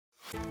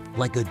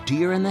Like a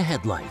deer in the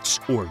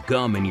headlights or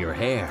gum in your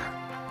hair,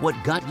 what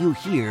got you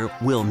here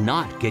will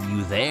not get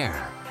you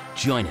there.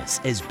 Join us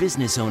as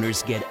business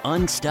owners get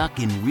unstuck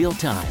in real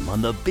time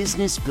on the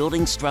business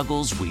building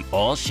struggles we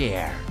all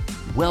share.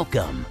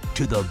 Welcome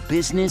to the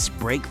Business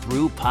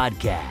Breakthrough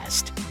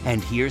Podcast.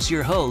 And here's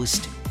your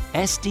host,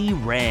 Estie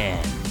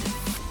Rand.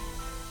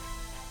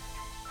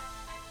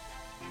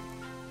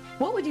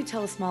 What would you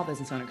tell a small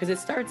business owner? Because it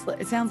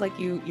sounds like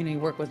you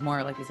work with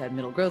more, like you said,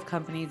 middle growth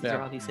companies. These are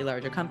obviously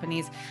larger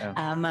companies.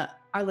 Yeah.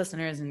 Our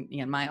listeners and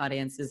my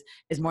audience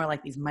is more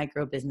like these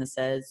micro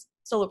businesses,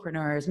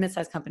 solopreneurs,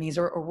 mid-sized companies,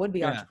 or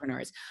would-be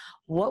entrepreneurs.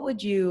 What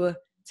would you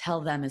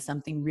tell them is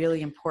something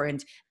really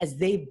important as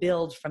they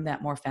build from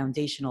that more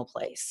foundational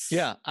place?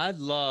 Yeah, I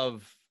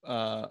love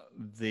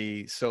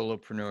the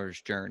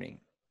solopreneur's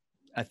journey.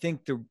 I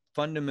think the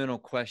fundamental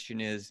question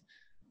is,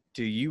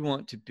 do you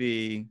want to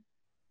be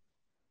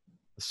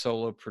a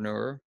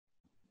solopreneur,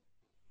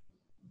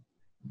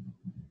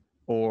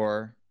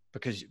 or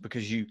because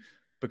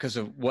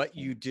of what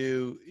you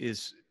do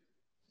is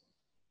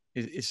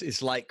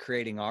like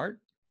creating art?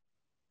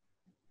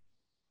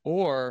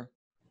 Or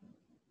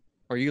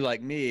are you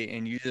like me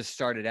and you just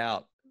started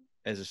out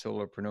as a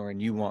solopreneur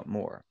and you want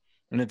more?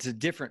 And it's a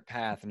different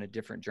path and a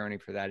different journey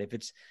for that.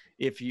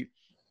 If you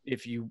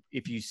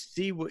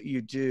see what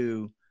you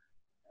do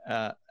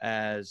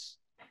as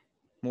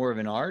more of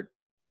an art,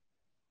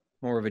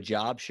 more of a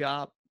job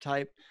shop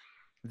type,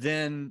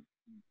 then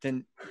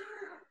do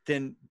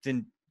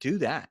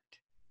that.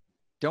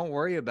 Don't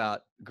worry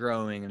about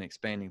growing and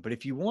expanding. But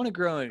if you want to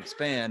grow and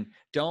expand,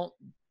 don't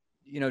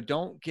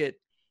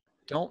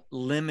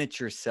limit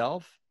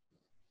yourself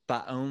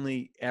by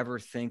only ever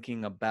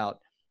thinking about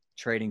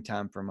trading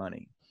time for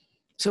money.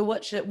 So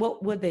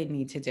what would they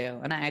need to do?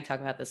 And I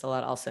talk about this a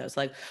lot also. It's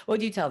like, what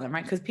do you tell them,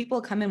 right? Because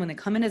people when they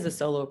come in as a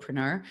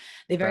solopreneur,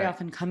 they very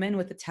often come in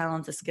with the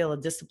talent, the skill, a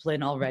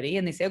discipline already.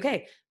 And they say,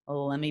 okay,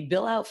 well, let me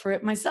bill out for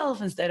it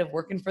myself. Instead of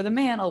working for the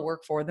man, I'll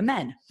work for the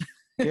men.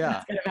 Yeah.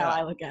 That's kind of how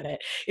I look at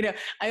it.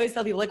 I always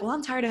tell people like, well,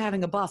 I'm tired of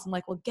having a boss. I'm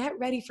like, well, get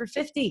ready for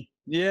 50.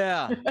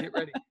 Yeah, get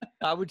ready.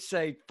 I would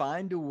say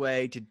find a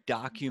way to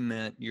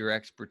document your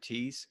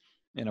expertise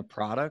in a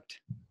product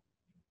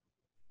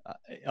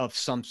of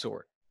some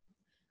sort.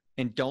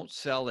 And don't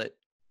sell it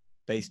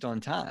based on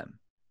time.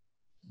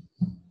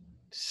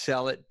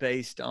 Sell it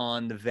based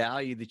on the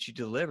value that you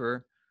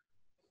deliver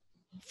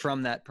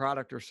from that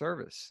product or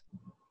service.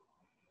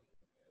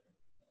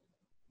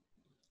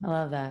 I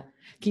love that.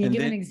 Can you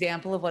give an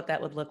example of what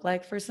that would look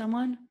like for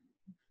someone?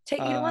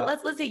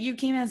 Let's say you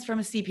came as from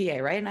a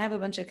CPA, right? And I have a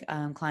bunch of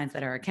clients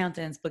that are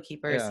accountants,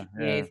 bookkeepers,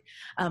 CPAs.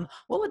 Yeah.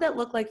 What would that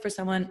look like for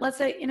someone? Let's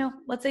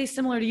say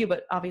similar to you,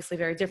 but obviously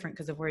very different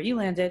because of where you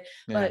landed.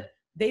 Yeah. But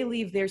they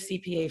leave their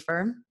CPA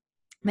firm.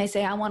 They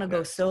say, I want to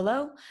go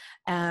solo.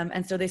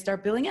 And so they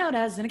start billing out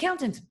as an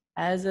accountant,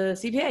 as a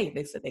CPA.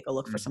 They said they go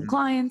look for some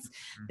clients.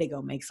 They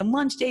go make some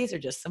lunch dates or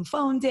just some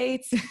phone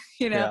dates,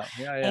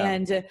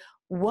 And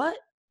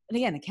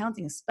again,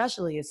 accounting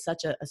especially is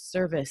such a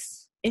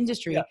service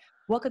industry. Yeah.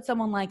 What could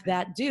someone like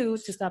that do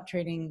to stop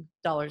trading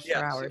dollars for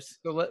hours?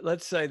 So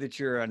let's say that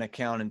you're an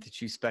accountant, that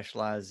you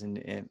specialize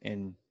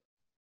in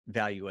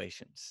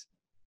valuations.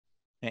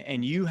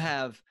 And you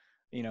have,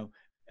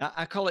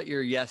 I call it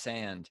your yes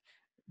and.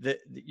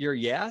 Your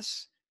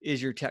yes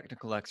is your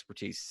technical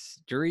expertise.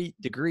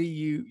 Degree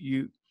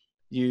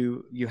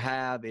you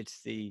have,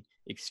 it's the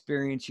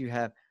experience you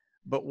have.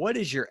 But what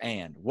is your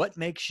and? What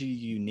makes you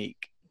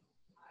unique?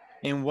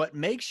 And what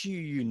makes you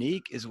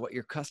unique is what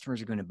your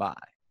customers are going to buy.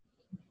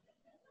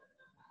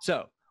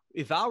 So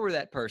if I were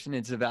that person,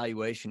 it's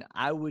evaluation,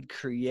 I would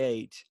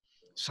create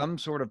some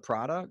sort of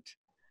product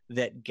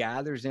that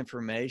gathers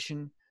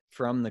information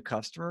from the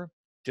customer,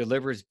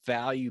 delivers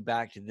value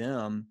back to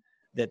them,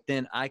 that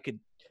then I could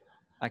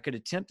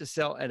attempt to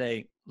sell at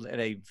a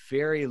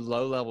very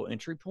low level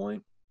entry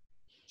point,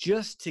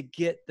 just to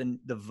get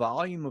the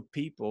volume of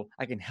people.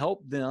 I can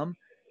help them.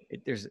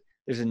 There's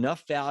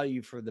enough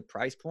value for the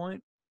price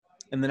point,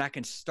 and then I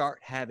can start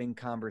having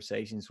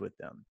conversations with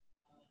them.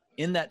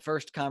 In that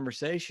first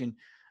conversation,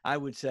 I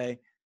would say,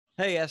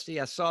 hey,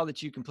 Estie, I saw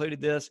that you completed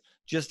this.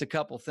 Just a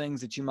couple things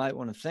that you might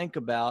want to think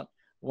about.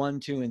 1,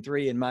 2, and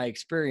 3. In my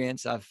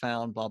experience, I've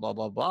found blah, blah,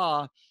 blah,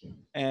 blah.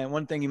 And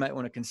one thing you might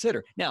want to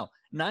consider. Now,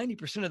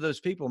 90% of those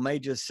people may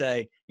just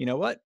say, you know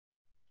what?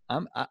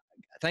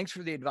 Thanks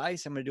for the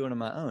advice. I'm going to do it on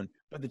my own.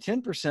 But the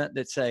 10%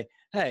 that say,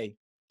 hey,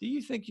 do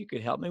you think you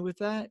could help me with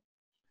that?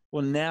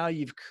 Well, now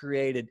you've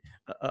created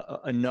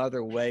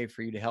another way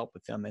for you to help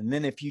with them. And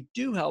then if you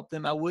do help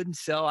them, I wouldn't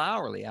sell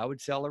hourly. I would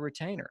sell a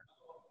retainer.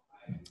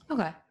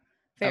 Okay,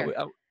 fair.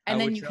 And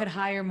then you could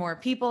hire more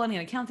people. I mean,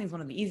 accounting is one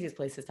of the easiest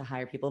places to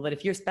hire people. But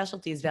if your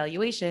specialty is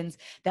valuations,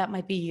 that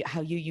might be how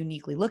you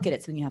uniquely look at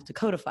it. So then you have to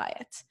codify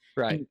it.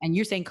 Right. And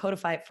you're saying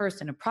codify it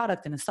first in a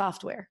product and a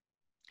software.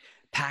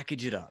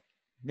 Package it up.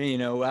 I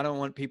don't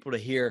want people to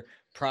hear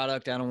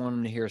product. I don't want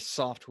them to hear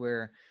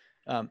software.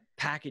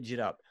 Package it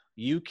up.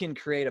 You can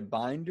create a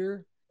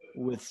binder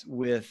with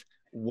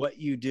what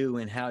you do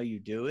and how you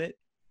do it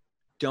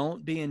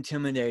don't be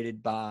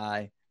intimidated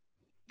by,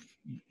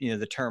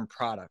 the term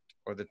product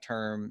or the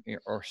term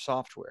or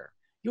software.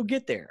 You'll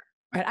get there.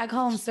 Right. I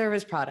call them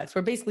service products,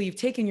 where basically you've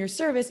taken your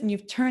service and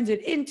you've turned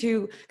it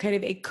into kind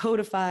of a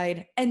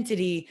codified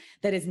entity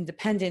that is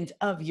independent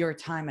of your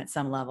time at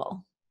some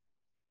level.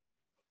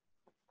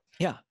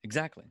 Yeah,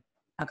 exactly.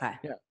 Okay.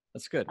 Yeah,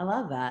 that's good. I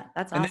love that.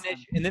 That's awesome.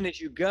 And then as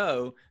you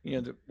go,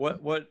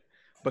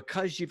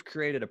 because you've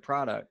created a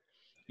product,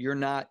 you're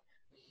not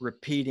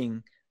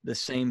repeating the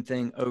same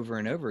thing over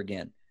and over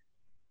again.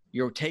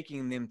 You're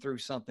taking them through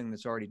something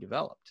that's already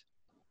developed.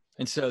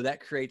 And so that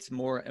creates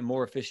more and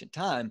more efficient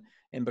time.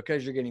 And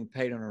because you're getting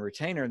paid on a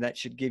retainer, that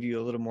should give you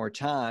a little more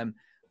time,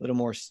 a little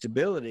more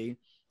stability,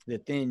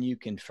 that then you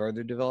can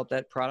further develop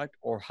that product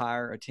or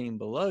hire a team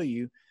below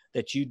you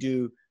that you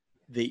do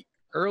the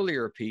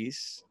earlier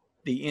piece,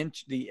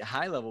 the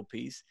high level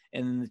piece,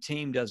 and then the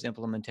team does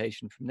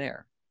implementation from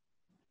there.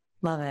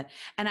 Love it.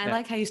 And I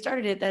like how you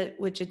started it,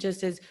 which it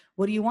just is,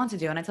 what do you want to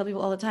do? And I tell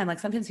people all the time, like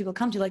sometimes people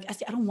come to like,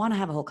 Estie, I don't want to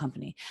have a whole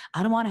company.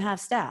 I don't want to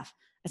have staff.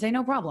 I say,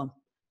 no problem.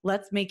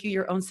 Let's make you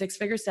your own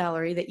 6-figure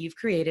salary that you've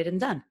created and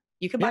done.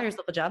 You can buy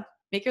yourself a job,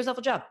 make yourself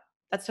a job.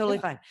 That's totally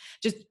fine.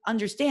 Just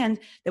understand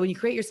that when you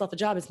create yourself a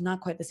job, it's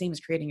not quite the same as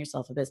creating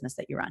yourself a business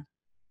that you run,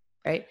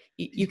 right?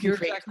 You can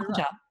create yourself a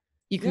job.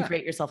 You can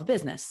create yourself a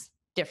business.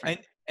 Different.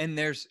 And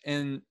there's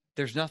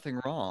nothing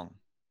wrong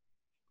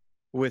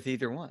with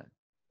either one.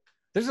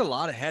 There's a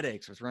lot of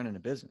headaches with running a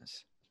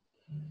business.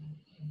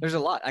 There's a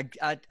lot.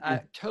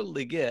 I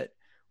totally get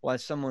why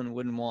someone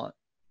wouldn't want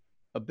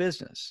a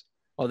business,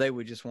 or they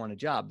would just want a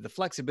job. The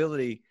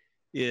flexibility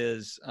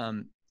is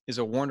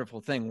a wonderful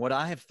thing. What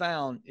I have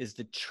found is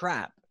the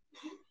trap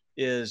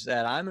is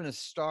that I'm going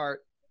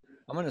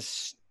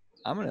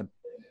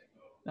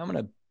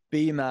to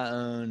be my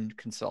own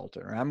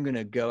consultant, or I'm going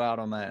to go out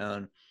on my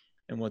own.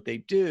 And what they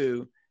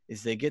do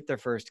is they get their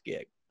first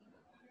gig.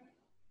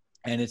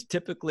 And it's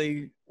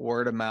typically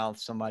word of mouth.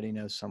 Somebody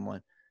knows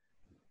someone.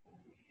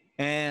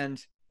 And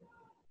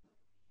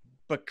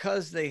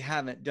because they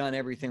haven't done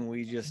everything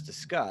we just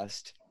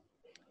discussed,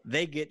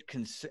 they get,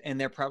 and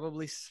they're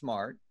probably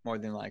smart, more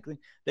than likely,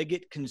 they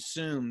get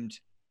consumed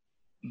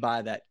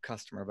by that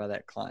customer, by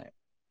that client.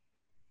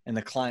 And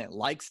the client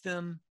likes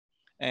them,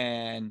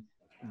 and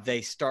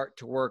they start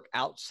to work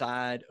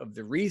outside of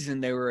the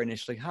reason they were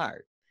initially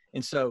hired.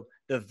 And so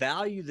the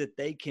value that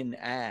they can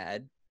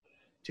add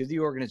to the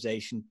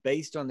organization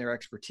based on their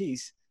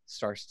expertise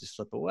starts to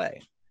slip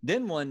away.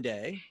 Then one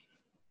day,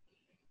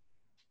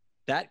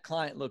 that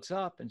client looks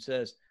up and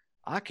says,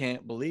 I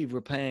can't believe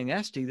we're paying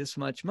Estie this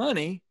much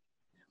money.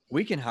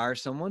 We can hire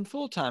someone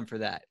full-time for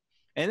that.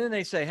 And then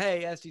they say,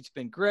 hey, Estie, it's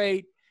been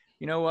great.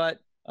 You know what?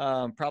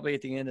 Probably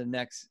at the end of the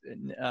next,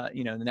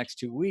 the next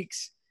 2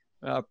 weeks,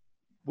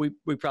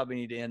 we probably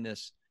need to end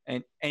this.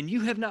 And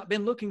you have not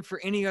been looking for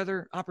any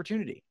other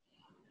opportunity.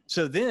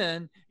 So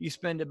then you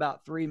spend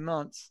about 3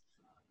 months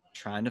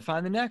trying to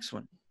find the next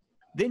one.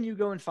 Then you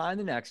go and find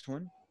the next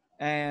one,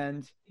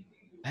 and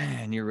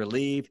you're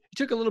relieved. You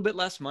took a little bit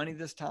less money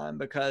this time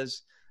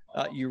because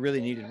you really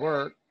needed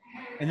work.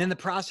 And then the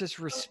process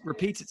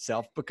repeats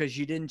itself because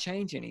you didn't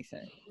change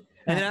anything.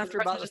 And then after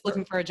about just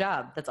looking for a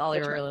job, that's all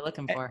you're really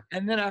looking for.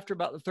 And then after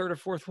about the third or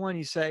fourth one,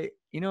 you say,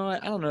 you know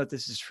what? I don't know if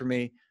this is for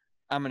me.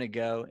 I'm going to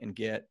go and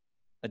get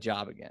a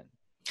job again.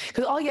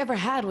 Because all you ever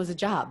had was a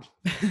job.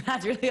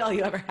 That's really all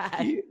you ever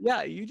had.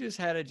 You just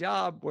had a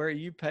job where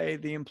you pay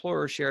the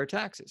employer share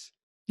taxes.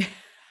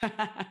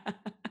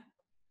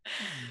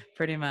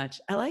 Pretty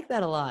much. I like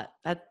that a lot.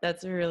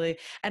 That's really,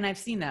 and I've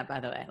seen that, by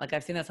the way. Like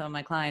I've seen that some of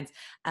my clients.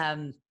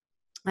 I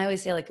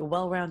always say like a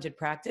well-rounded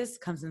practice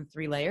comes in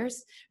 3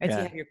 layers, right? Yeah.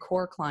 So you have your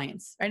core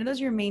clients, right? And those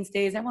are your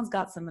mainstays. Everyone's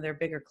got some of their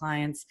bigger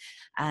clients.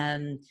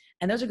 And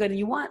those are good. And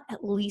you want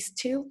at least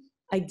 2.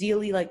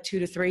 Ideally like 2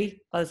 to 3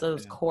 of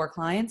those core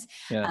clients.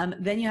 Yeah.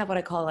 Then you have what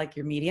I call like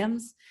your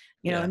mediums,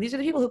 and these are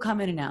the people who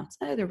come in and out.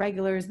 The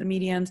regulars, the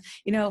mediums,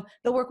 they'll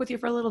work with you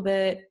for a little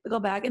bit, they'll go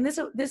back. And this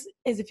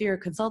is if you're a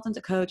consultant,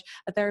 a coach,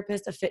 a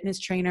therapist, a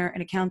fitness trainer,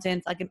 an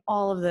accountant, like in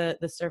all of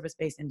the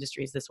service-based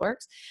industries, this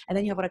works. And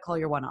then you have what I call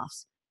your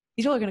one-offs.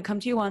 These people are going to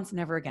come to you once,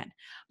 never again.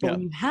 But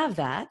when you have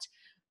that,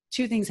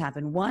 2 things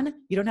happen. 1,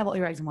 you don't have all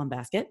your eggs in one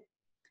basket.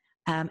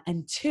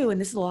 And 2, and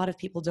this is a lot of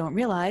people don't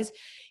realize,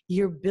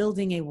 you're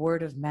building a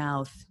word of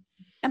mouth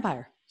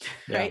empire,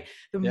 right?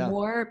 The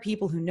more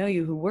people who know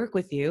you, who work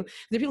with you,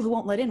 the people who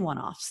won't let in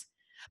one-offs,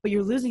 but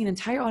you're losing an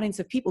entire audience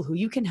of people who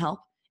you can help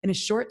in a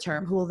short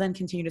term, who will then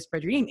continue to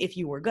spread your name if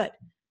you were good.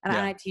 And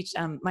I teach,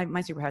 my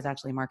superpower is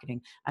actually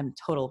marketing. I'm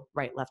total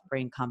right, left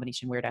brain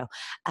combination weirdo.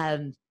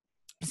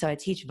 So I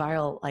teach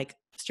viral, like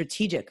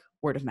strategic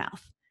word of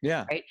mouth.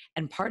 Yeah. Right.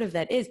 And part of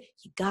that is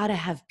you got to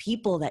have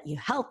people that you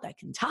help that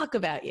can talk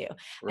about you.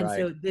 Right. And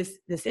so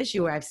this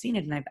issue where I've seen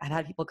it, and I've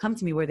had people come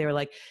to me where they were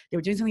like, they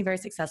were doing something very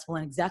successful.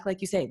 And exactly like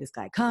you say, this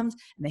guy comes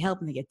and they help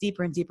and they get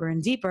deeper and deeper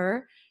and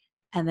deeper.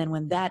 And then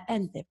when that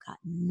ends, they've got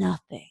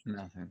nothing.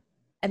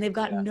 And they've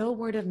got no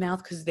word of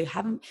mouth because they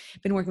haven't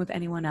been working with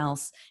anyone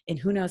else in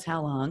who knows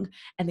how long.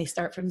 And they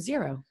start from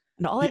 0.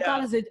 And all they've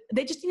got is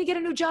they just need to get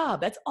a new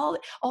job. That's all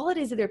it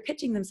is that they're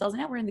pitching themselves.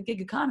 Now we're in the gig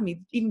economy.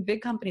 Even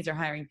big companies are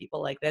hiring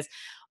people like this.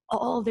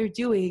 All they're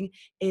doing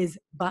is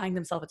buying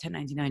themselves a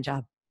 1099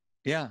 job.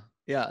 Yeah.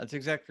 Yeah, that's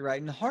exactly right.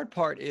 And the hard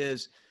part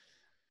is,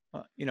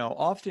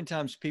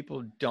 oftentimes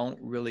people don't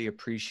really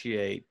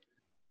appreciate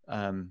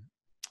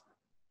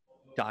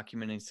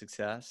documenting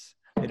success.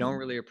 They don't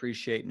really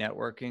appreciate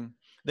networking.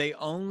 They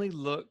only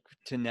look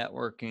to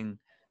networking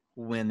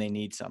when they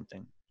need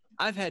something.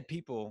 I've had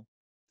people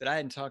that I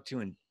hadn't talked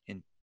to in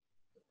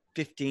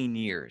 15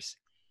 years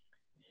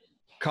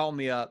call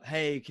me up.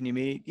 Hey, can you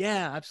meet?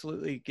 Yeah,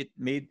 absolutely.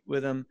 Meet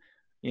with them.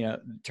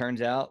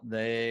 Turns out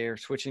they're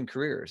switching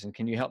careers, and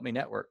can you help me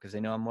network? Because they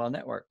know I'm well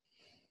networked.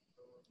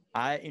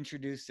 I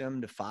introduce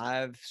them to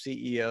 5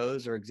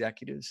 CEOs or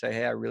executives, say,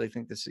 hey, I really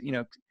think this,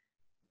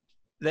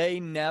 they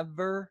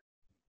never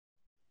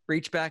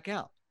reach back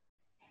out.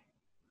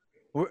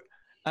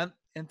 I'm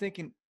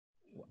thinking,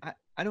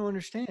 I don't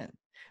understand.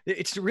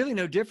 It's really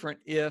no different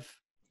if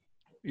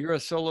you're a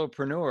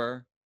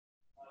solopreneur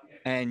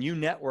and you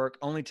network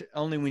only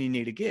when you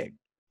need a gig.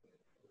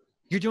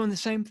 You're doing the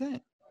same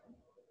thing,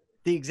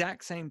 the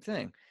exact same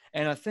thing.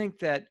 And I think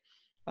that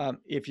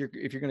if you're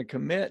going to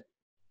commit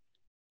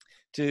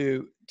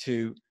to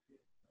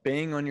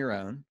being on your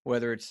own,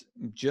 whether it's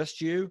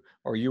just you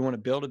or you want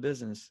to build a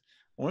business,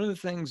 one of the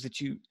things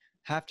that you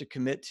have to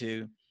commit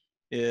to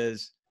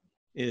is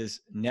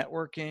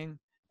networking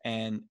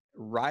and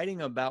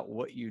writing about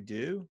what you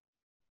do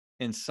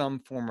in some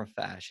form or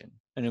fashion.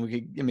 And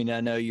then I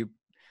know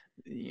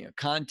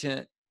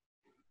content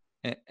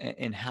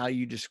and how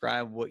you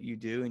describe what you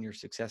do and your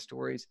success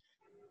stories,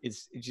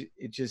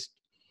 it just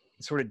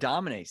sort of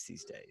dominates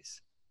these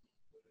days.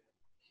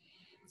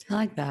 I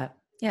like that.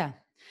 Yeah.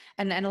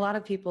 And a lot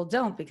of people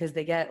don't, because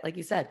they get, like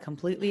you said,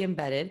 completely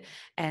embedded.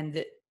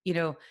 And,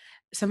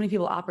 so many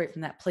people operate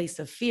from that place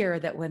of fear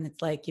that when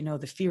it's like,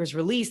 the fear is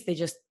released, they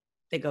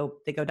go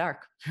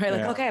dark, right?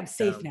 Like, okay, I'm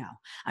safe now.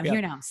 I'm here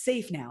now. I'm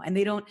safe now. And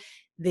they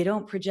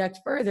don't project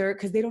further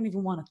because they don't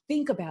even want to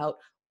think about,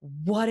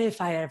 what if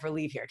I ever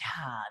leave here?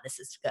 This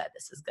is good.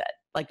 This is good.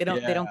 Like they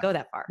don't go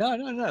that far.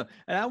 No.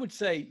 And I would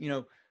say,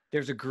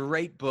 there's a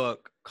great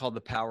book called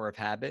The Power of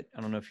Habit.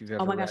 I don't know if you've ever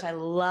read it. Oh my gosh, I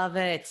love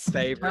it.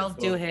 Favorite Charles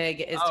book. Duhigg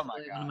is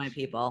totally one of my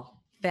people.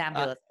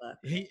 Fabulous book.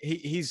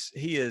 He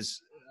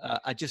is.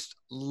 I just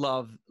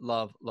love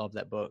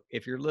that book.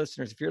 If you're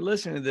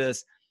listening to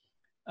this,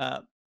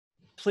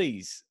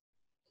 please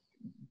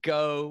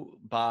go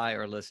buy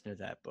or listen to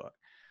that book.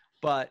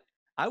 But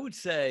I would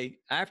say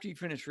after you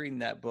finish reading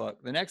that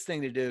book, the next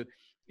thing to do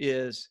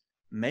is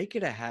make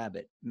it a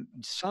habit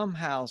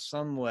somehow,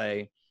 some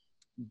way.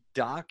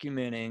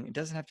 Documenting, it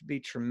doesn't have to be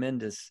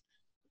tremendous,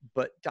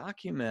 but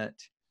document,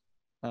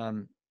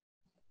 and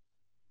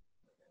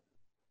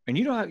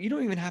you don't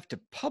even have to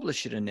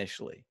publish it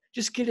initially.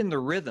 Just get in the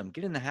rhythm,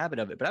 get in the habit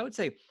of it. But I would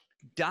say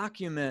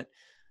document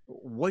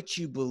what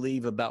you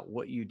believe about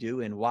what you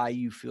do and why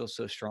you feel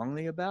so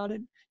strongly about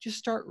it. Just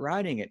start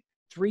writing it,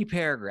 3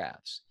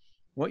 paragraphs.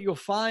 What you'll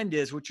find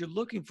is what you're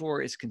looking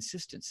for is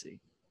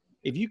consistency.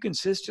 If you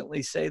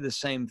consistently say the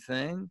same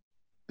thing,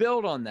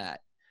 build on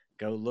that.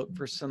 Go look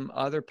for some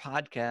other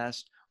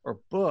podcasts or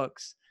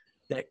books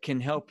that can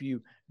help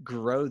you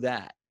grow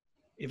that.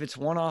 If it's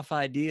one-off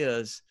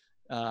ideas,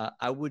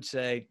 I would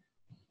say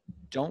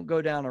don't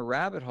go down a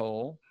rabbit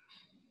hole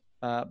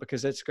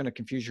because that's going to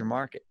confuse your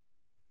market.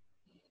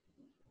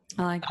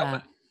 I like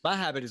that. My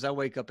habit is I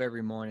wake up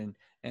every morning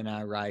and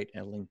I write a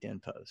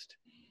LinkedIn post.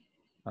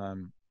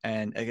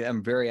 And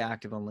I'm very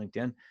active on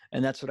LinkedIn,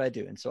 and that's what I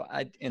do. And so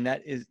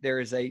there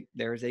is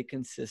a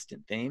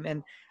consistent theme.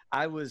 And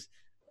I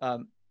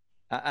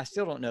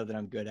still don't know that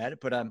I'm good at it,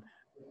 but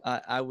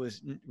I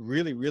was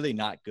really, really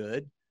not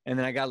good. And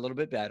then I got a little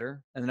bit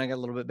better, and then I got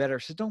a little bit better.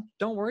 So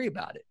don't worry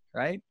about it.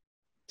 Right.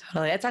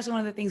 Totally. That's actually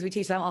one of the things we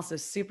teach. I'm also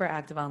super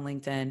active on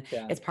LinkedIn.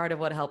 Yeah. It's part of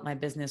what helped my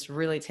business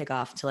really take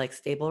off to like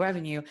stable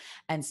revenue.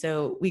 And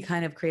so we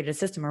kind of created a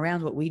system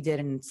around what we did,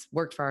 and it's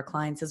worked for our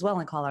clients as well,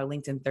 and call our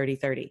LinkedIn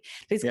 30/30.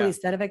 Basically a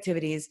set of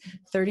activities,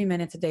 30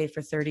 minutes a day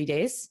for 30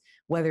 days,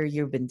 whether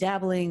you've been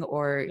dabbling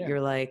or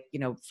you're like,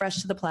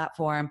 fresh to the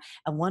platform.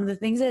 And one of the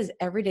things is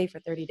every day for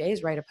 30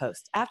 days, write a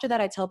post. After that,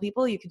 I tell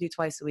people you can do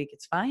twice a week.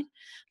 It's fine.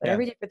 But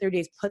every day for 30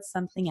 days, put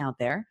something out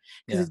there.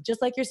 Because it's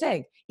just like you're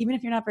saying, even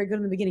if you're not very good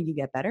in the beginning, you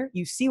get better.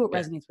 You see what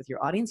resonates with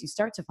your audience. You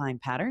start to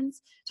find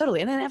patterns.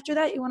 Totally. And then after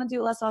that, you want to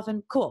do it less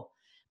often. Cool.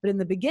 But in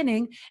the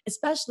beginning,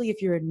 especially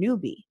if you're a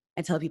newbie,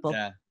 I tell people,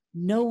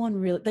 no one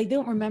really, they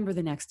don't remember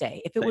the next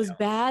day. If it was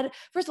bad,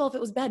 first of all, if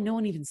it was bad, no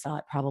one even saw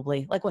it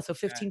probably. Like what? So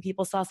 15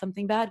 people saw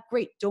something bad.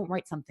 Great. Don't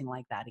write something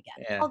like that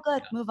again. All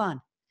good. Move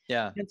on.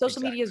 Yeah. And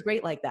social media is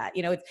great like that.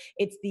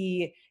 It's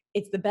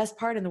the best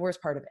part and the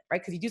worst part of it, right?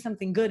 Because you do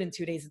something good in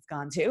 2 days, it's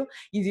gone too.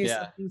 You do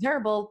something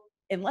terrible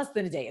in less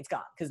than a day, it's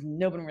gone because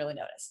no one really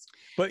noticed.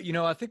 But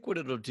I think what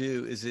it'll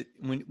do is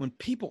when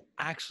people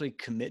actually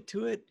commit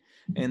to it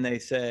and they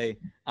say,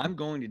 I'm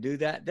going to do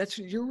that,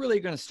 you're really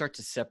going to start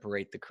to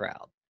separate the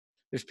crowd.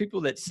 There's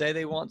people that say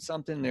they want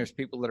something. There's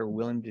people that are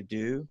willing to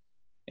do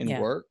and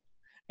work.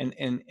 And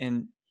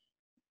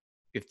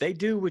if they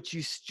do what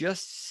you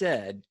just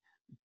said,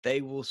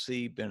 they will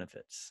see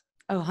benefits.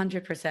 Oh,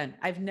 100%.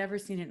 I've never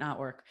seen it not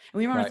work. And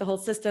we run Right. with the whole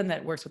system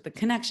that works with the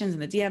connections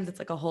and the DMs. It's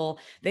like a whole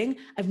thing.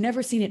 I've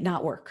never seen it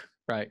not work.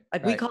 Right.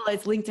 Like we call it,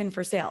 it's LinkedIn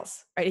for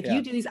sales, right? If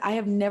you do these, I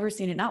have never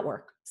seen it not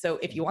work. So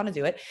if you want to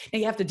do it, now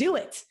you have to do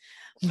it,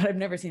 but I've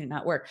never seen it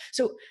not work.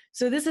 So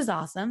this is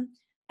awesome.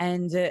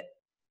 And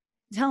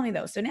tell me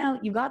though, so now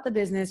you got the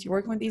business, you're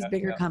working with these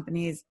bigger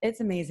companies.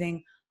 It's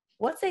amazing.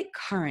 What's a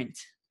current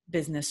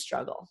business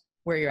struggle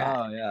where you're at?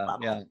 Oh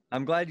yeah.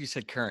 I'm glad you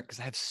said current, because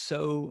I have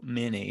so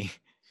many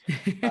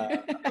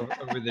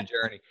over the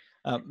journey.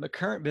 The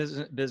current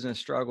business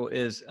struggle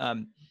is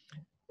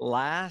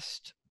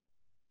last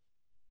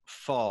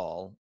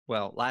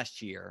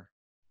year,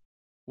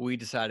 we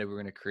decided we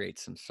were going to create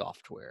some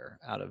software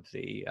out of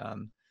the,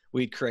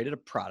 we'd created a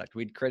product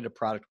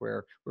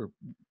where we're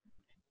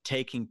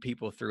taking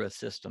people through a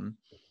system.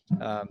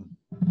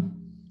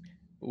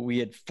 We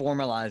had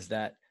formalized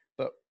that,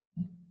 but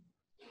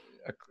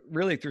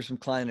really through some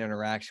client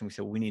interaction, we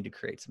said, we need to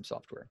create some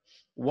software.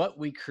 What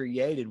we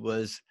created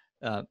was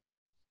a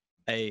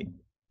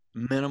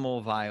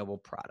minimal viable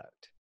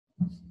product.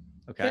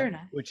 Okay. Fair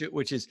enough. Which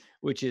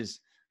is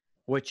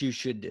what you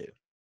should do.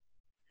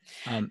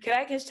 Can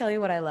I just tell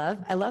you what I love?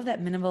 I love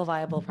that minimal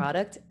viable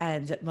product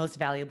and most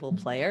valuable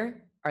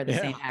player are the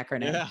same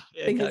acronym. Yeah,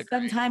 because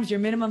sometimes your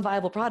minimum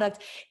viable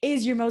product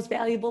is your most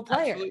valuable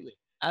player.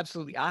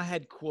 Absolutely. I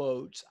had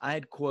quotes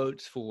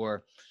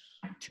for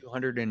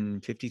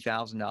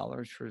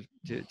 $250,000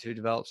 to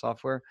develop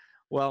software.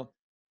 Well,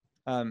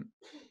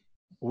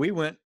 we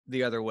went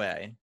the other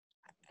way.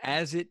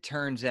 As it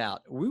turns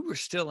out, we were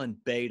still in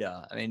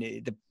beta. I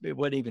mean, it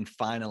wasn't even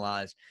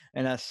finalized.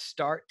 And I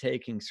start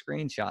taking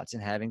screenshots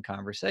and having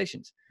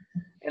conversations.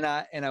 And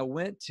I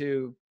went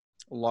to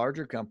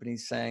larger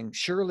companies saying,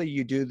 surely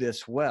you do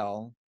this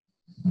well.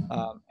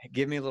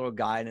 Give me a little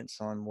guidance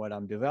on what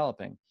I'm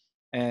developing.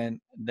 And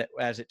that,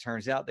 as it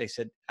turns out, they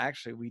said,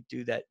 actually, we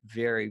do that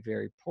very,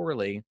 very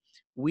poorly.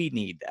 We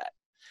need that.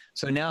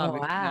 So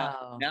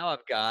now, now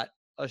I've got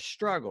a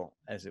struggle,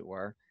 as it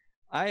were.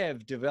 I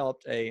have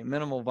developed a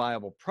minimal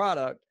viable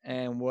product,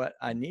 and what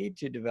I need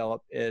to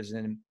develop is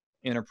an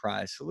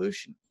enterprise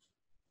solution.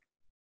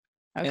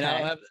 Okay.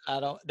 And I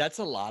don't, that's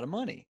a lot of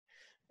money.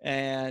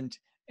 And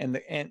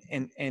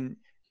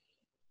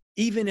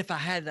even if I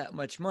had that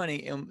much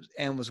money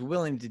and was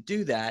willing to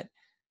do that,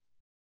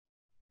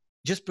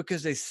 just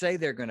because they say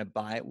they're going to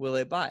buy it, will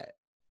they buy it?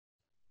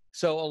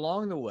 So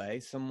along the way,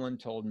 someone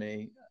told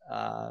me,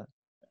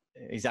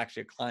 he's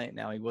actually a client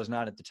now, he was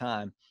not at the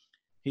time.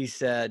 He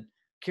said,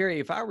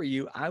 Carey, if I were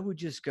you, I would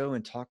just go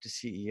and talk to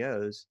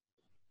CEOs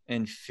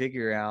and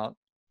figure out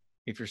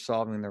if you're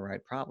solving the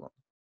right problem.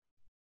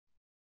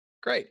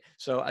 Great.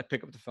 So I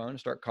pick up the phone and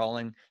start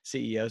calling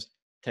CEOs.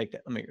 Take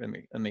that.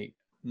 Let me.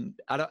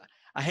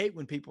 I hate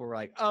when people are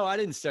like, oh, I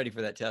didn't study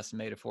for that test and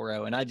made a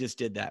 4.0. And I just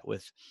did that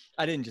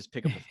I didn't just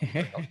pick up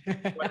the phone.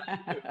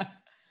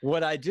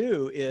 What I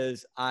do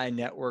is I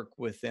network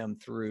with them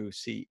through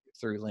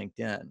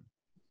LinkedIn.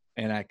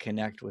 And I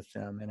connect with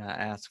them and I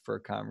ask for a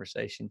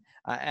conversation.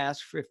 I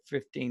ask for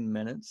 15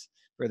 minutes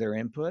for their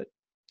input,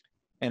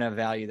 and I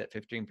value that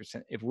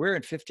 15%. If we're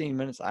in 15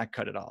 minutes, I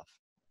cut it off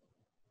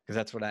because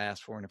that's what I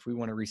asked for. And if we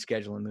want to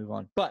reschedule and move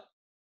on, but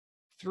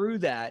through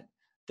that,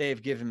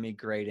 they've given me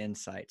great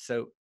insight.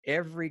 So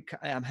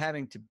I'm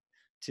having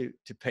to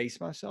pace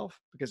myself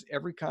because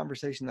every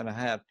conversation that I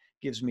have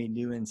gives me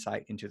new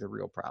insight into the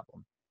real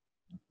problem.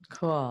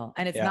 Cool.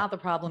 And it's not the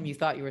problem you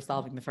thought you were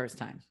solving the first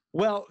time.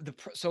 Well,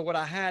 so what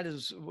I had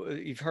is,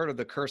 you've heard of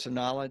the curse of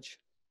knowledge?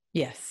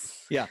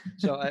 Yes. Yeah.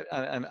 So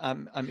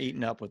I'm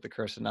eating up with the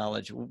curse of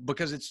knowledge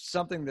because it's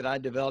something that I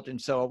developed. And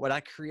so what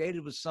I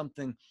created was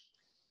something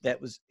that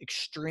was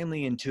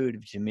extremely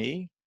intuitive to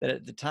me, that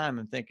at the time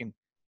I'm thinking,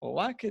 well,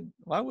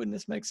 why wouldn't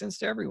this make sense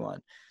to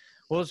everyone?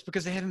 Well, it's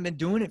because they haven't been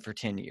doing it for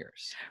 10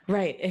 years.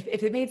 Right.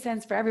 If it made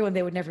sense for everyone,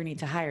 they would never need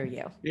to hire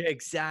you. Yeah,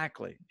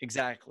 exactly.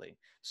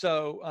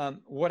 So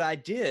what I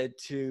did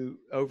to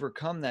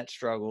overcome that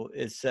struggle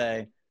is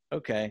say,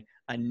 okay,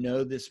 I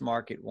know this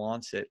market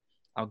wants it.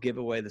 I'll give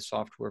away the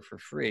software for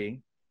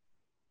free,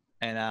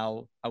 and I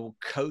will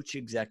coach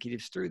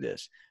executives through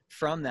this.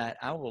 From that,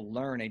 I will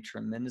learn a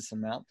tremendous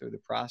amount through the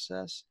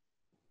process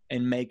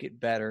and make it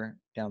better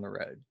down the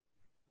road.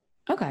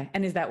 Okay.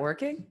 And is that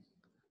working?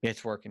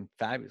 It's working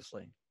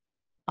fabulously.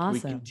 Awesome.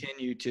 We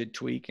continue to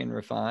tweak and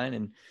refine,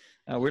 and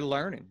we're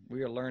learning.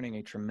 We are learning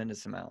a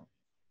tremendous amount.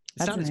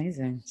 That's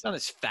amazing. It's not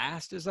as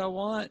fast as I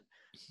want,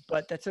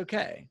 but that's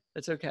okay.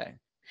 That's okay.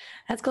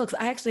 That's cool. Because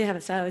I actually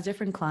have a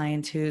different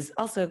client who's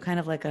also kind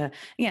of like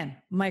again,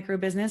 micro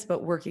business,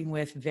 but working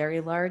with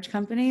very large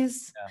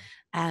companies.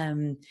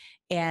 Yeah.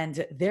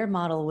 And their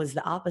model was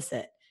the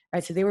opposite,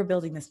 right? So they were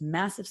building this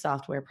massive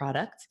software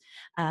product.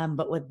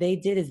 But what they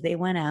did is they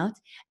went out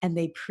and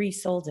they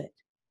pre-sold it.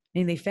 I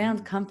mean, they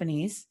found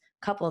companies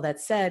couple that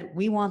said,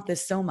 we want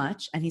this so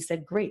much. And he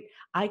said, great,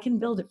 I can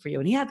build it for you.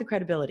 And he had the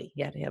credibility.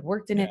 He had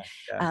worked in it,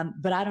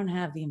 but I don't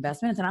have the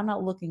investments and I'm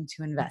not looking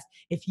to invest.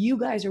 If you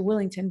guys are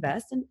willing to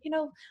invest, and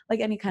like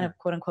any kind of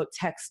quote unquote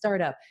tech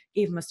startup,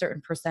 gave him a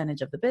certain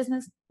percentage of the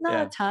business,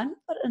 not a ton,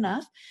 but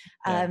enough.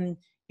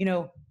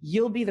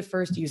 You'll be the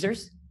first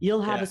users.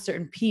 You'll have a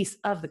certain piece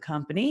of the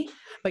company,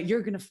 but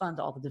you're going to fund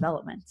all the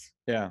development.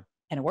 Yeah.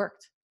 And it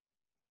worked.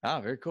 Oh,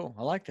 very cool.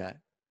 I like that.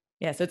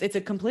 Yeah. So it's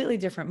a completely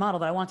different model,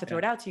 but I want to throw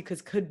it out to you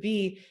because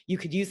you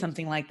could use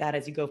something like that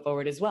as you go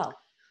forward as well.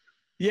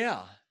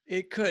 Yeah,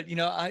 it could.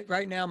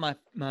 Right now my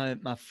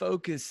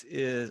focus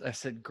is, I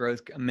said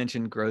growth. I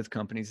mentioned growth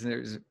companies. And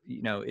there's,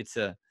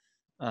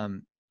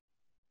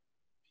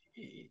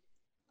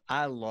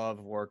 I love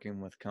working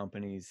with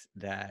companies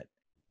that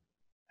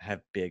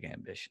have big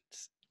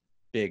ambitions,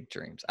 big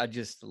dreams. I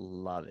just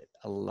love it.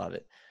 I love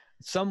it.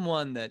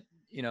 Someone that,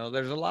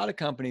 there's a lot of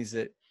companies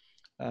that,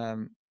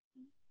 well,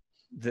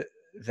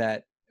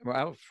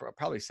 I'll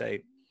probably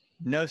say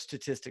no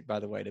statistic, by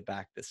the way, to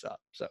back this up.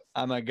 So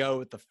I'm going to go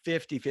with the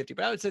 50-50,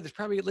 but I would say there's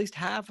probably at least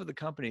half of the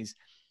companies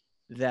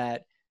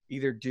that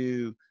either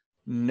do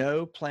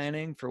no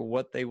planning for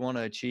what they want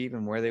to achieve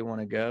and where they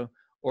want to go,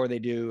 or they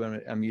do,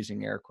 and I'm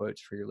using air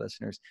quotes for your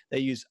listeners, they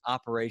use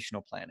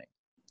operational planning,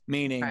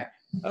 meaning,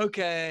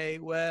 okay,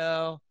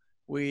 well,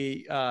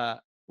 we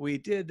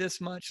did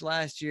this much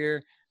last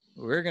year.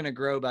 We're going to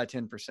grow by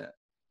 10%.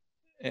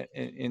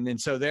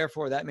 And so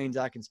therefore that means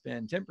I can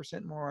spend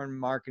 10% more on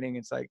marketing.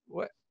 It's like,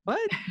 what?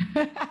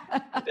 And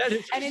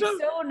it's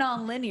so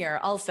nonlinear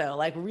also,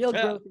 like real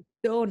growth is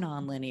so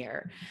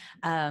nonlinear.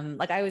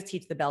 Like I always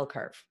teach the bell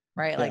curve,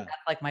 right? Like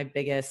that's like my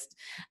biggest,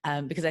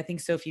 because I think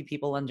so few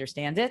people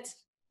understand it,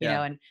 you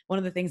know, and one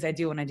of the things I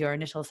do when I do our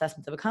initial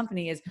assessments of a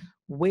company is,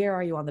 where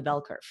are you on the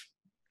bell curve?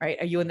 Right?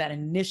 Are you in that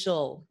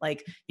initial,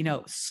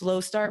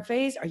 slow start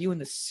phase? Are you in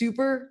the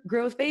super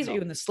growth phase? Are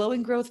you in the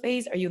slowing growth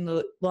phase? Are you in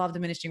the law of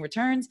diminishing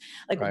returns?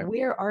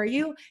 Where are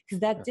you? Because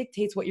that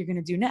dictates what you're going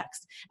to do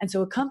next. And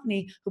so a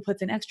company who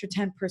puts an extra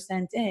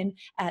 10% in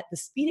at the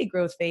speedy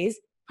growth phase,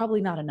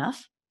 probably not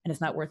enough, and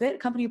it's not worth it. A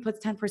company who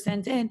puts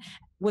 10% in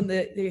when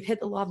they've hit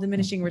the law of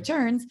diminishing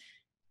returns,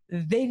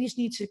 they just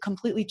need to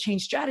completely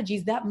change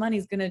strategies. That money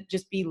is going to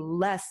just be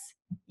less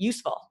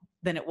useful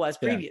than it was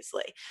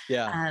previously.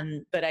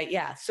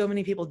 So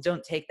many people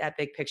don't take that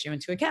big picture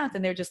into account,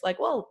 and they're just like,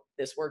 well,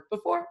 this worked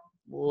before,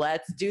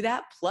 let's do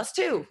that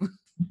 +2.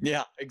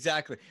 Yeah,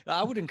 exactly.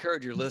 I would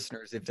encourage your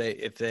listeners, if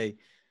they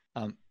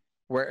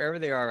wherever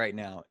they are right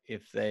now,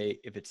 if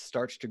it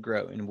starts to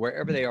grow, and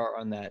wherever they are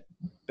on that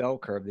bell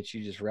curve that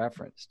you just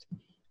referenced,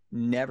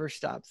 never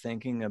stop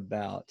thinking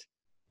about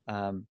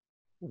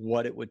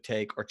what it would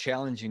take, or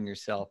challenging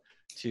yourself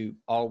to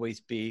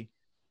always be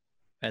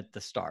at the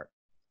start.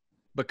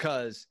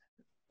 Because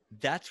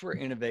that's where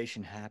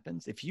innovation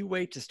happens. If you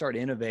wait to start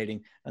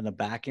innovating on the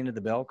back end of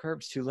the bell curve,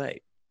 it's too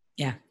late.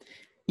 Yeah.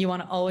 You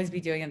want to always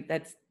be doing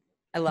it.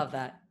 I love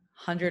that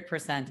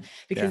 100%,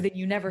 because then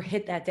you never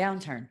hit that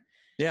downturn.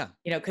 Yeah.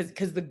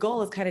 Because the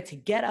goal is kind of to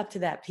get up to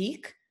that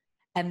peak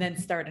and then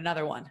start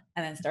another one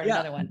and then start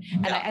another one.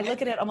 And I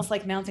look at it almost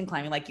like mountain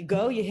climbing. Like you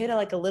hit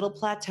a little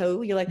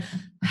plateau. You're like,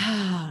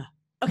 okay.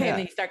 And then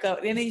you start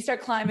going, and then you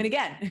start climbing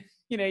again.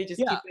 You just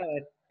keep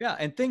going. Yeah.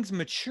 And things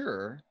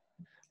mature.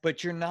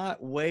 But you're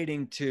not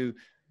waiting to,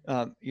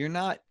 you're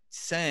not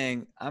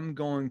saying, I'm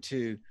going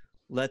to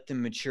let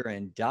them mature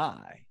and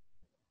die.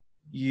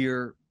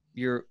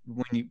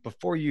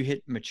 Before you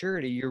hit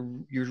maturity,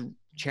 you're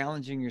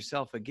challenging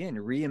yourself again,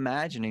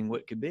 reimagining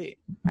what could be.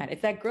 Right.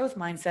 It's that growth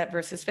mindset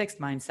versus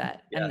fixed mindset.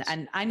 Yes.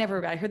 And I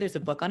heard there's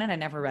a book on it. I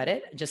never read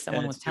it. Just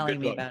someone was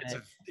telling me about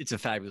it. It's a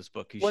fabulous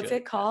book. What's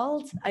it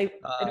called? I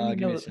don't even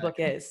know what the book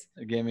is.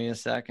 Give me a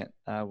second.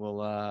 I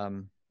will,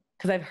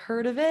 because I've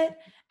heard of it,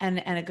 and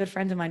a good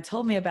friend of mine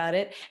told me about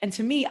it. And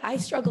to me, I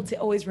struggle to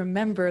always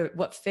remember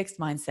what fixed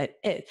mindset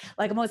is.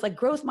 Like I'm always like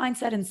growth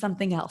mindset and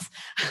something else.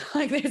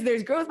 Like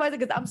there's growth mindset,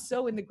 because I'm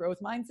so in the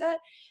growth mindset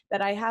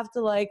that I have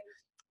to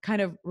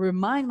kind of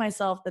remind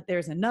myself that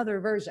there's another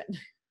version.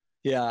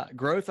 Yeah,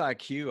 growth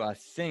IQ, I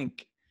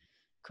think,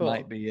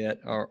 might be it,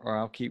 or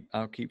I'll keep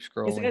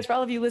scrolling. Because for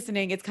all of you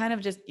listening, it's kind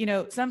of just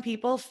some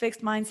people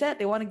fixed mindset.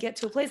 They want to get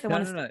to a place. They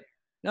want to.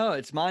 No,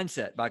 it's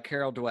Mindset by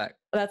Carol Dweck.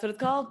 Oh, that's what it's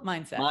called?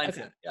 Mindset.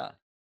 Okay. Yeah.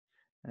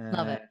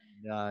 Love it.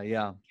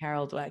 Yeah.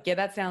 Carol Dweck. Yeah,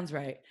 that sounds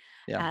right.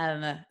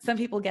 Yeah. Some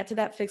people get to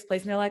that fixed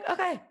place and they're like,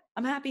 okay,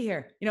 I'm happy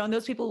here. And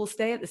those people will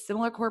stay at a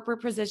similar corporate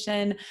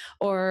position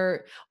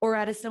or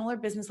at a similar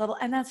business level,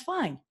 and that's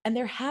fine. And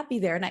they're happy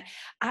there. And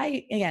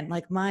I again,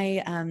 like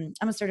I'm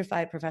a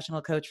certified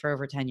professional coach for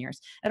over 10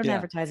 years. I don't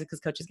advertise it because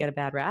coaches get a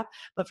bad rap,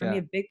 but for me,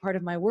 a big part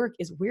of my work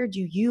is, where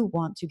do you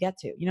want to get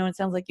to? It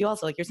sounds like you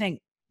also, like you're saying,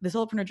 this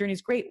solopreneur journey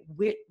is great.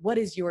 What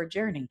is your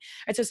journey?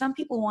 Right. So some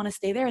people want to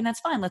stay there, and that's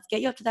fine. Let's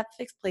get you up to that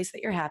fixed place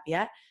that you're happy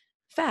at.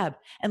 Fab.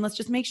 And let's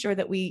just make sure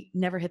that we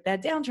never hit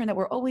that downturn, that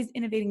we're always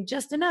innovating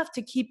just enough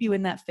to keep you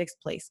in that fixed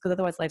place, because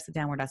otherwise life's a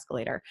downward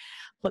escalator.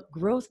 But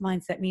growth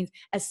mindset means,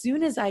 as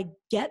soon as I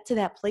get to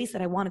that place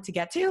that I wanted to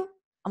get to,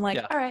 I'm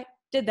like, all right,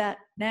 did that,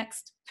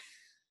 next.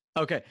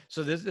 Okay.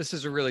 So this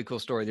is a really cool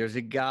story. There's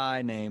a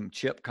guy named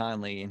Chip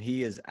Conley, and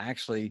he is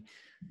actually,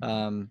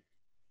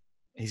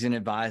 he's an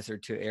advisor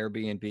to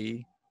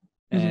Airbnb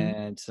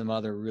and some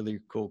other really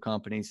cool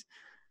companies.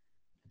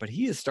 But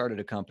he has started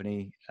a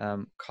company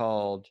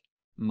called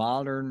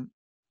Modern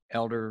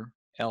Elder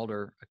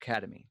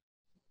Academy.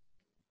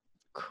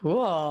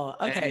 Cool.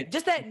 Okay.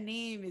 Just that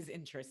name is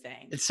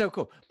interesting. It's so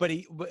cool. But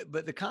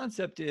the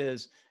concept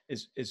is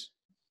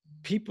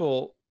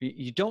people,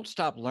 you don't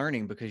stop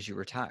learning because you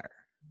retire.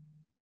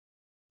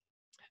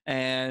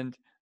 And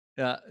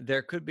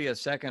there could be a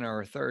second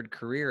or a third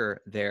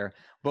career there.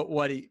 But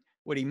what he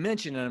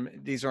mentioned,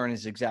 and these aren't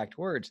his exact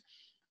words,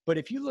 but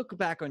if you look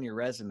back on your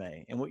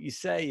resume and what you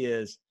say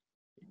is,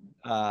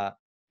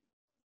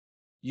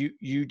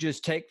 you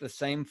just take the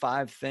same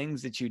 5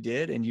 things that you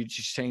did and you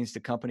just change the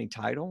company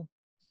title.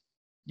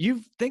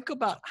 You think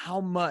about how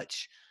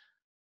much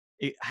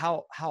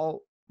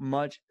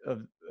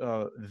of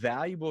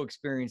valuable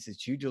experience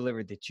that you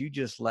delivered that you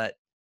just let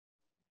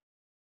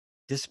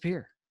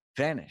disappear,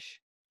 vanish.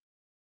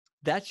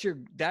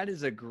 That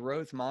is a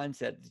growth mindset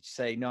that you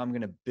say, no, I'm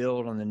going to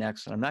build on the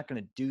next one. I'm not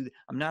going to do,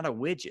 I'm not a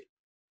widget.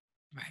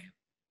 Right.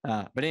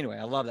 But anyway,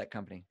 I love that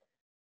company.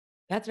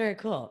 That's very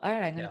cool. All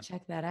right. I'm going to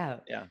check that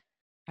out. Yeah.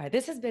 All right.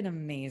 This has been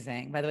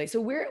amazing, by the way. So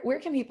where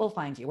can people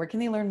find you? Where can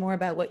they learn more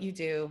about what you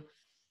do?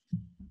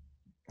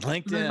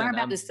 LinkedIn. Learn more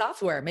about the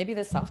software. Maybe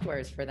the software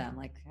is for them.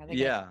 Like how they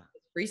get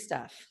free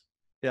stuff.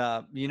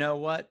 Yeah. You know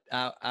what?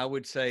 I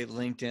would say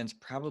LinkedIn's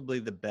probably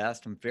the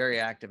best. I'm very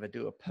active. I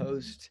do a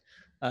post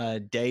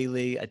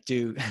daily. I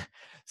do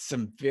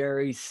some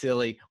very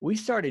silly. We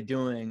started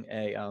doing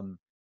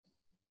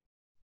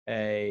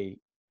a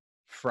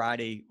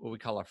Friday, what we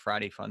call a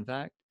Friday fun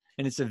fact.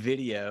 And it's a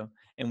video,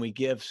 and we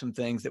give some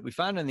things that we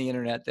find on the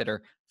internet that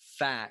are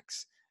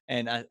facts.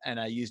 And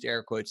I used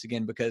air quotes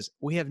again because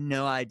we have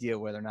no idea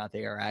whether or not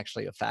they are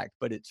actually a fact,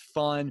 but it's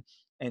fun.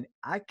 And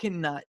I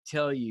cannot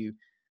tell you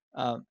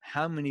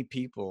how many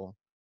people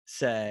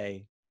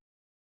say,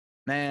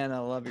 man, I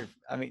love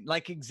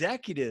like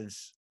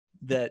executives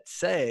that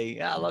say,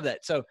 yeah, I love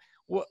that. So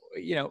what,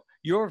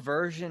 your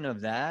version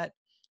of that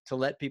to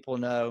let people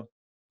know,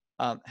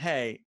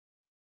 hey,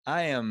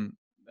 I'm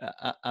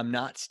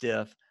not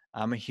stiff.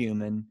 I'm a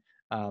human.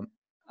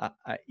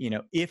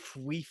 If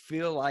we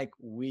feel like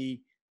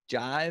we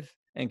jive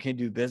and can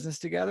do business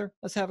together,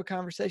 let's have a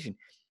conversation.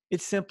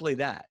 It's simply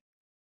that.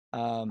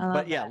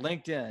 But yeah, that.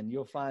 LinkedIn,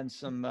 you'll find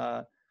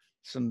some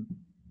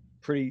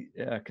pretty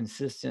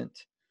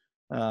consistent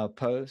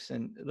posts.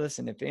 And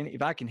listen,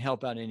 if I can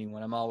help out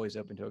anyone, I'm always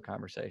open to a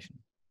conversation.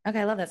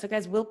 Okay, I love that. So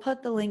guys, we'll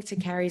put the link to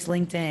Carey's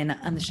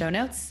LinkedIn on the show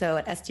notes. So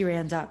at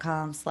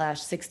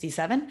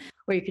estierand.com/67,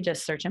 where you could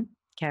just search him,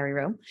 Carey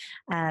Rome,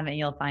 and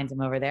you'll find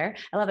him over there.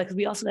 I love it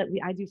because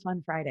I do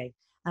Fun Friday.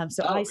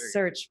 I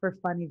search for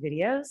funny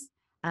videos.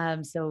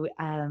 1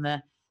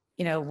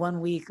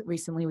 week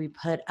recently we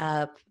put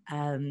up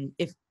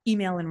if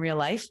email in real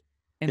life.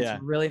 And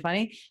it's really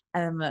funny.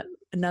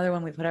 Another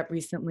one we put up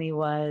recently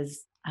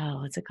was,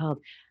 what's it called?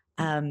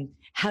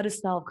 How to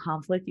solve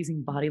conflict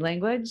using body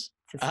language.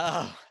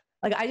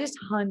 Like I just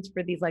hunt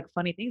for these like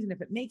funny things. And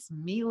if it makes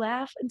me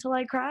laugh until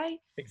I cry,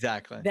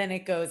 exactly, then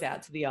it goes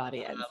out to the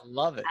audience. I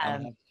love it. I'm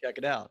gonna have to check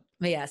it out.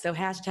 But yeah, so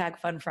hashtag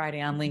Fun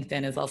Friday on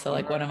LinkedIn is also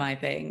like one of my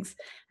things.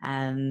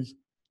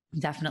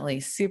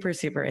 Definitely super,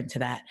 super into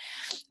that.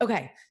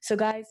 Okay. So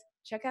guys,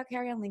 check out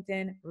Carey on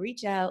LinkedIn,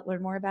 reach out,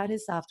 learn more about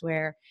his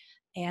software.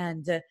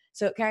 And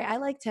so, Carey, I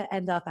like to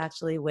end off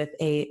actually with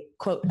a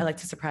quote. I like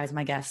to surprise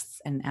my guests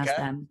and ask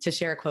them to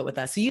share a quote with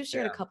us. So you've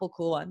shared a couple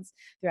cool ones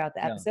throughout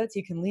the episode, so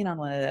you can lean on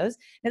one of those.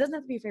 It doesn't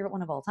have to be your favorite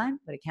one of all time,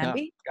 but it can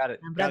be. Got it.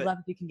 But I'd love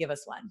if you can give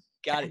us one.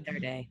 Got it. Their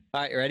day. All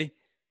right, you ready?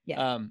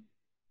 Yeah.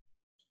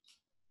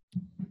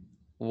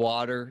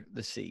 Water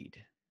the seed.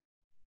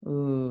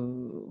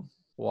 Ooh.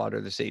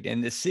 Water the seed.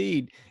 And the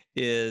seed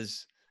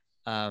is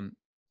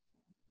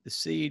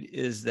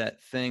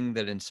that thing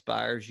that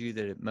inspires you,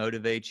 that it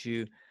motivates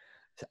you.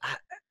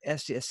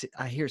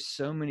 I hear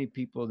so many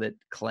people that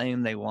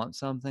claim they want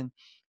something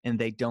and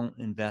they don't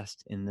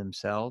invest in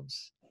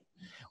themselves.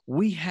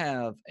 We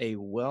have a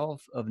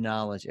wealth of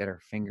knowledge at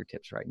our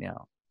fingertips right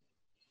now.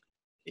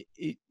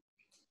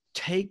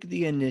 Take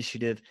the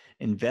initiative,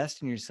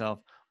 invest in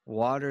yourself,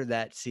 water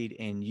that seed,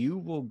 and you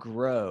will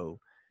grow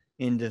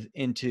into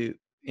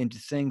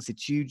things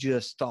that you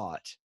just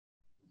thought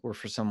were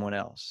for someone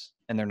else,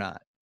 and they're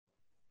not.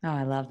 Oh,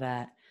 I love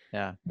that.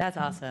 Yeah. That's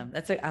awesome.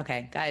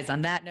 Okay, guys,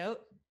 on that note,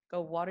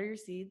 go water your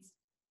seeds.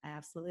 I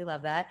absolutely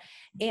love that.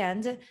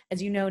 And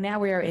as you know, now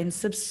we are in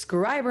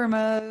subscriber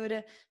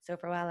mode. So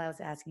for a while I was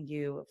asking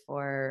you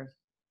for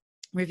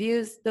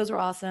reviews. Those were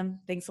awesome.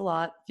 Thanks a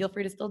lot. Feel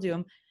free to still do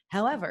them.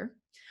 However,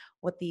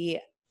 what the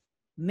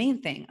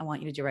main thing I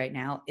want you to do right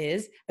now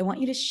is I want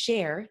you to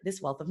share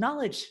this wealth of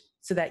knowledge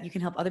so that you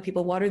can help other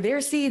people water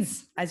their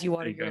seeds as you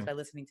water yours by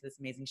listening to this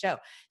amazing show.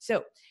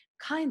 So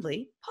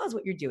kindly pause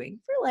what you're doing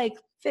for like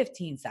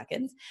 15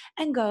 seconds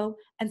and go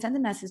and send a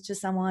message to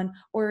someone,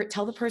 or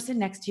tell the person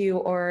next to you,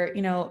 or,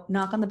 you know,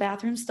 knock on the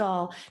bathroom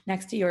stall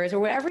next to yours, or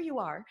wherever you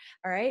are.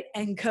 All right.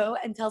 And go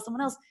and tell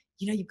someone else,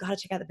 you know, you've got to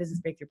check out the Business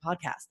Breakthrough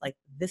podcast. Like,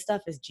 this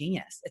stuff is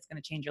genius. It's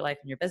going to change your life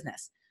and your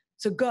business.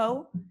 So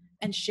go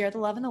and share the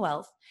love and the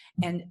wealth,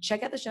 and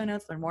check out the show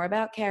notes, learn more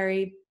about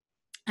Carey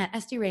at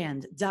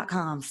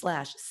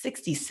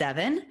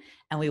estierand.com/67.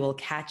 And we will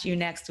catch you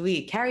next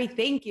week. Carey,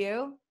 thank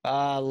you.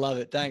 I love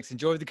it. Thanks.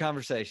 Enjoyed the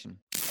conversation.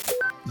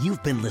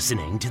 You've been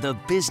listening to the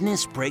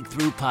Business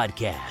Breakthrough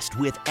Podcast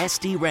with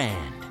Estie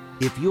Rand.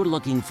 If you're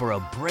looking for a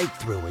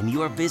breakthrough in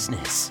your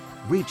business,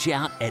 reach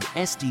out at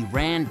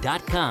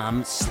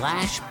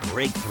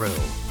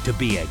estierand.com/breakthrough to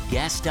be a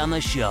guest on the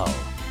show.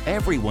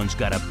 Everyone's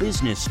got a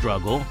business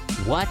struggle.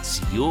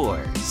 What's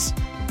yours?